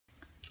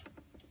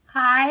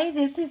Hi,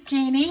 this is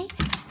Jeannie,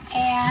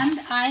 and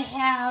I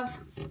have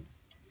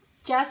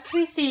just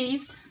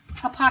received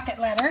a pocket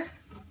letter,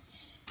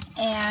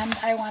 and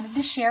I wanted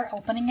to share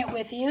opening it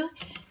with you.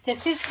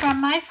 This is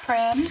from my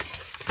friend,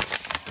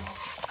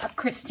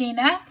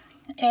 Christina,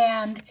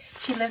 and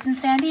she lives in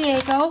San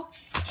Diego,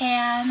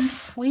 and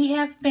we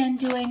have been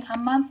doing a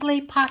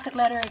monthly pocket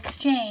letter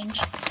exchange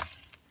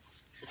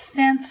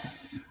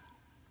since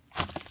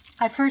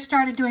I first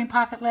started doing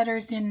pocket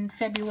letters in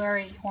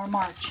February or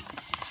March.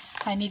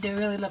 I need to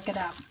really look it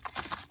up.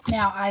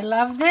 Now, I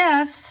love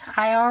this.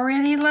 I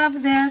already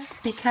love this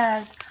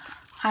because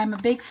I'm a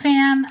big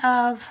fan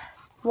of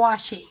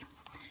washi.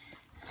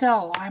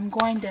 So, I'm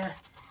going to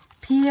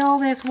peel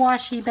this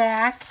washi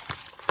back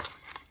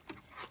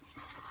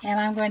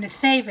and I'm going to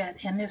save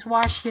it. And this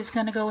washi is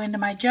going to go into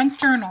my junk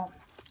journal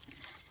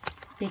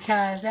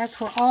because that's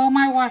where all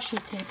my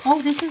washi tape...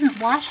 Oh, this isn't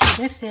washi.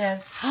 This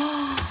is...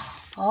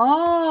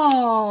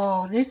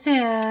 Oh, this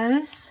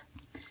is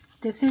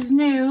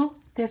new.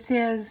 This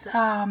is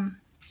duct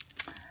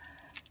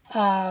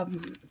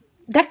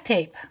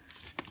tape.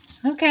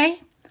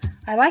 Okay,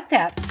 I like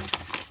that.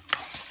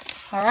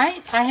 All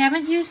right, I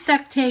haven't used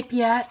duct tape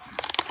yet,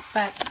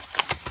 but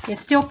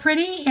it's still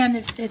pretty, and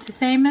it's the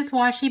same as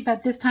washi,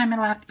 but this time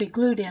it'll have to be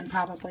glued in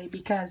probably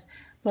because,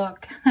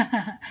 look,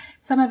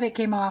 some of it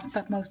came off,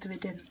 but most of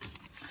it didn't.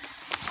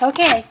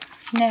 Okay,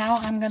 now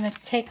I'm going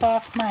to take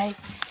off my,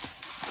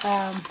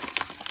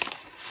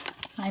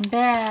 I'm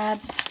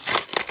bad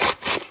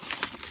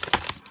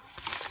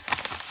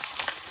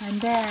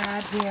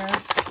here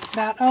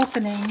about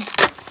opening.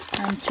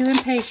 I'm too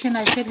impatient.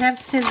 I should have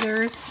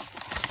scissors,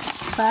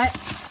 but,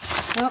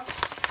 oh,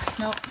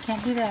 nope,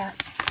 can't do that.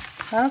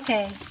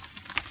 Okay,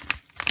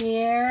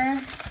 here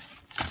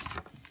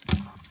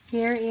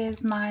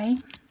is my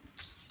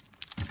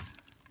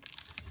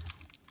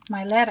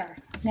letter.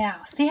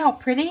 Now, see how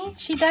pretty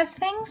she does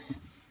things?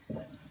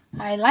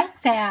 I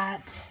like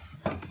that.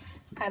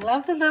 I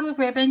love the little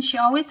ribbon. She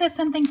always does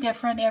something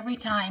different every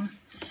time.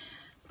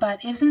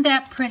 But isn't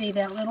that pretty,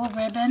 that little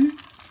ribbon?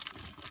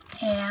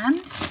 And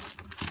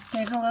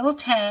there's a little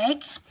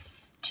tag,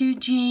 to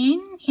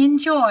Jean,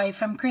 enjoy,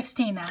 from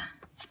Christina.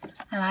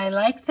 And I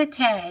like the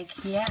tag,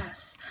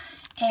 yes.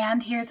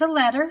 And here's a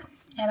letter,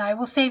 and I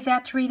will save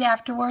that to read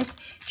afterwards.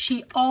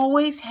 She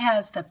always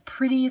has the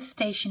prettiest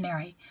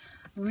stationery.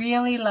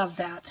 Really love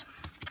that.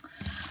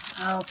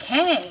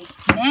 Okay,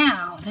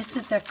 now this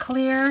is a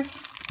clear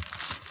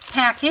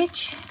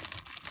package.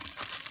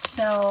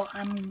 So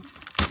I'm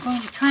going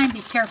to try and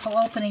be careful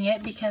opening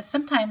it because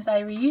sometimes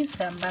I reuse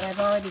them, but I've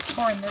already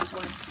torn this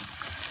one.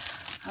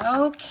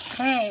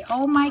 Okay,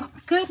 oh my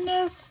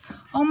goodness,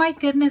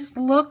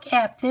 look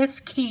at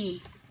this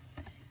key.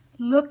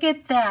 Look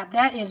at that.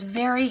 That is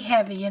very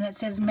heavy, and it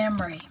says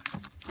memory.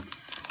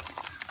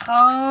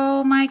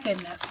 Oh my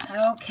goodness.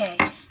 Okay,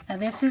 now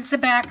this is the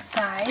back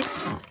side.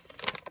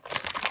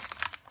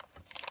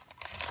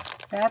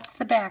 That's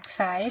the back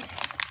side.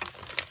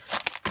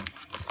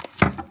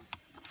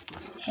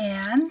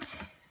 And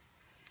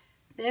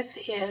this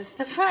is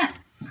the front.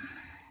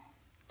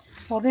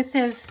 Well, this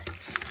is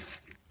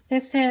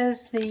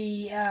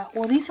the,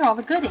 well, these are all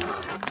the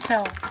goodies.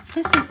 So,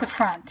 this is the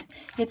front.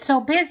 It's so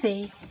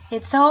busy.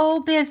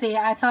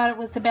 I thought it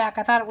was the back.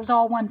 I thought it was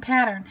all one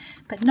pattern.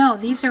 But no,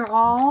 these are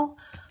all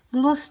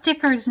little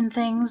stickers and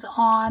things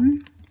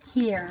on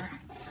here.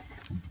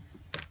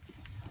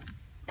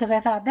 Because I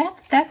thought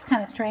that's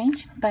kind of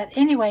strange. But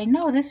anyway,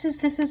 no, this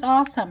is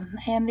awesome.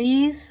 And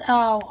these,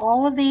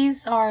 all of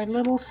these are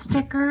little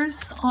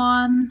stickers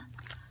on,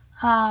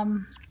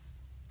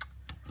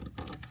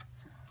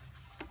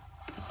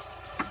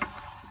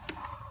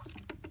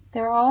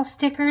 they're all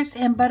stickers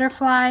and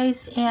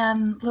butterflies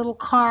and little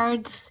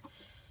cards.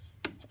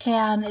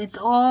 And it's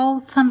all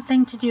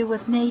something to do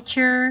with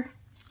nature.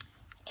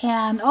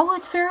 And, oh,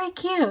 it's very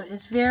cute.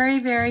 It's very,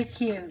 very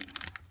cute.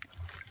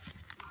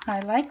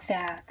 I like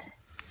that.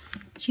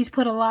 She's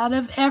put a lot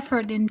of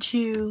effort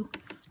into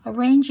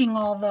arranging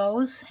all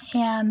those,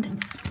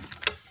 and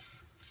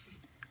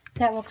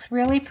that looks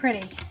really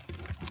pretty.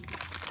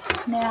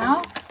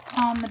 Now,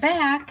 on the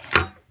back,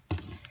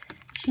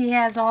 she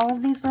has all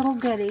of these little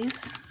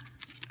goodies,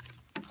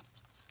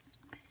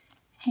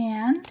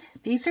 and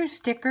these are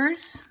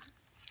stickers,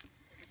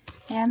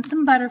 and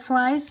some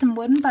butterflies, some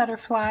wooden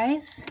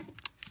butterflies,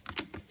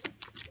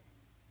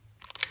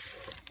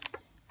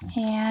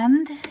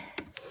 and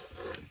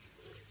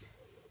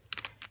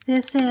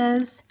this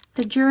is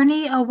The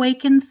Journey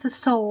Awakens the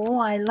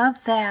Soul. I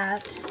love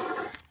that.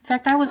 In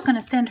fact, I was going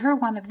to send her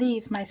one of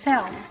these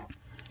myself.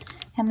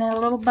 And then a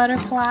little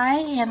butterfly.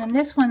 And then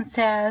this one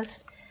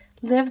says,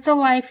 Live the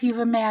life you've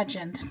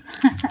imagined.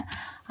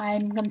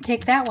 I'm going to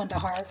take that one to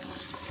heart.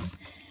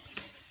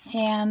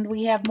 And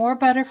we have more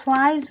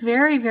butterflies.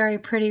 Very, very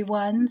pretty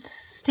ones.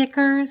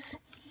 Stickers.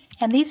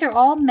 And these are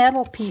all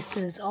metal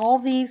pieces. All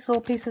these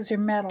little pieces are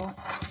metal.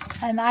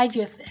 And I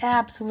just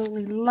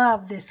absolutely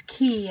love this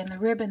key and the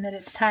ribbon that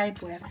it's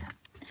tied with.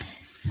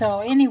 So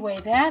anyway,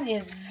 that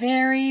is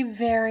very,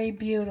 very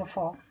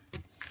beautiful.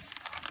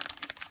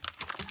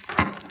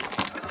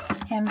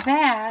 And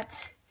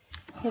that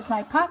is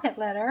my pocket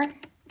letter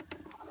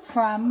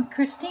from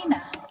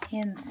Christina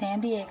in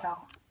San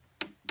Diego.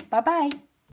 Bye-bye.